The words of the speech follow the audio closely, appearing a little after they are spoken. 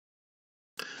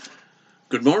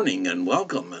Good morning and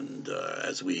welcome. And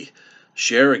as we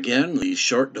share again these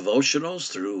short devotionals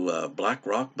through Black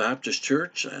Rock Baptist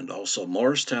Church and also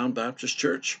Morristown Baptist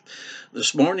Church,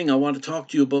 this morning I want to talk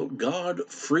to you about God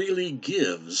freely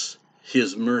gives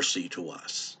His mercy to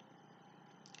us.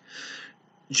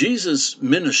 Jesus'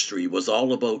 ministry was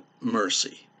all about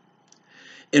mercy.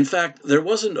 In fact, there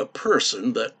wasn't a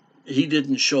person that He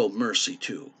didn't show mercy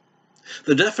to.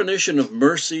 The definition of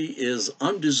mercy is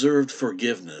undeserved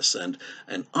forgiveness and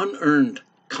an unearned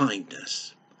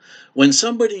kindness. When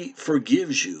somebody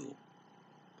forgives you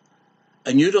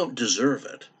and you don't deserve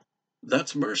it,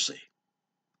 that's mercy.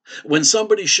 When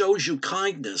somebody shows you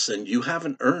kindness and you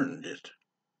haven't earned it,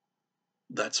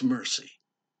 that's mercy.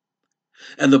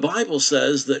 And the Bible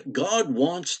says that God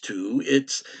wants to,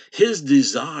 it's His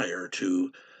desire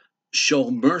to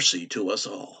show mercy to us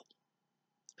all.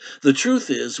 The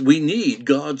truth is, we need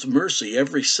God's mercy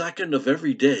every second of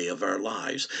every day of our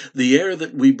lives. The air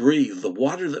that we breathe, the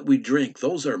water that we drink,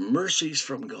 those are mercies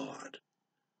from God.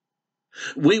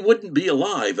 We wouldn't be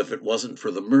alive if it wasn't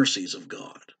for the mercies of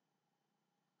God.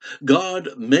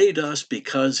 God made us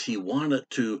because He wanted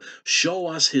to show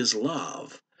us His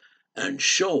love and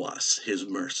show us His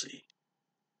mercy.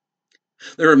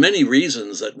 There are many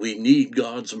reasons that we need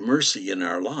God's mercy in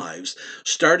our lives,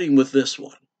 starting with this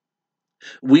one.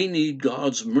 We need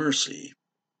God's mercy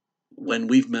when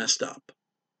we've messed up.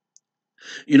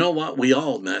 You know what? We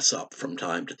all mess up from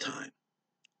time to time.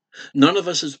 None of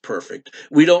us is perfect.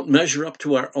 We don't measure up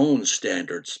to our own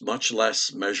standards, much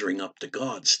less measuring up to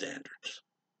God's standards.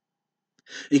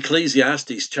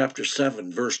 Ecclesiastes chapter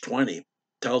 7, verse 20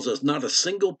 tells us not a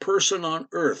single person on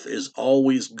earth is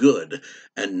always good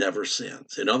and never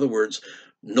sins. In other words,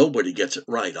 nobody gets it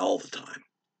right all the time.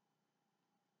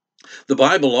 The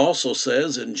Bible also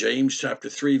says in James chapter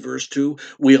 3, verse 2,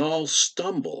 we all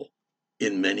stumble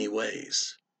in many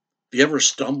ways. Have you ever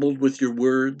stumbled with your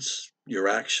words, your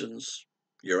actions,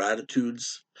 your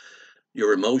attitudes,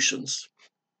 your emotions?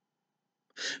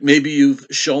 Maybe you've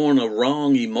shown a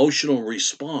wrong emotional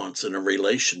response in a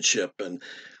relationship and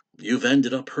you've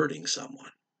ended up hurting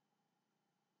someone.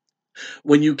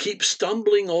 When you keep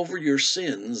stumbling over your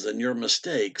sins and your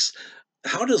mistakes,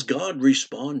 how does God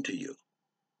respond to you?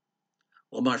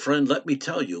 Well, my friend, let me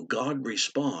tell you, God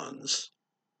responds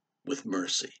with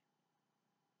mercy.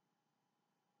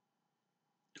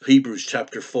 Hebrews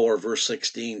chapter 4, verse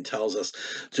 16 tells us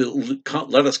to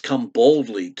let us come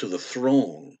boldly to the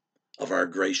throne of our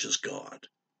gracious God.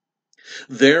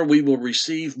 There we will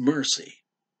receive mercy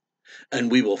and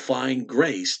we will find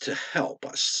grace to help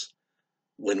us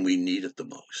when we need it the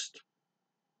most.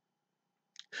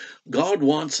 God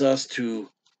wants us to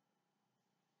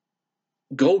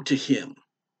go to Him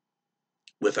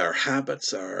with our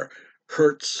habits, our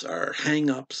hurts, our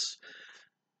hang-ups,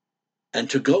 and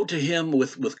to go to Him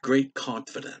with great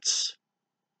confidence.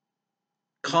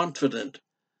 Confident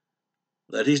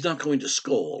that He's not going to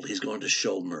scold, He's going to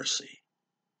show mercy.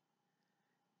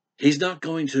 He's not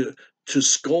going to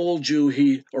scold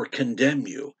you or condemn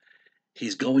you.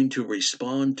 He's going to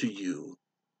respond to you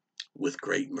with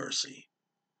great mercy.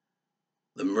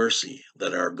 The mercy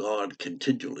that our God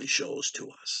continually shows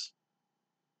to us.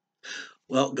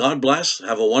 Well, God bless.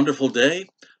 Have a wonderful day.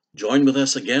 Join with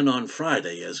us again on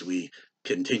Friday as we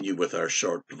continue with our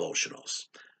short devotionals.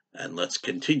 And let's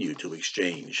continue to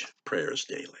exchange prayers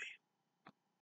daily.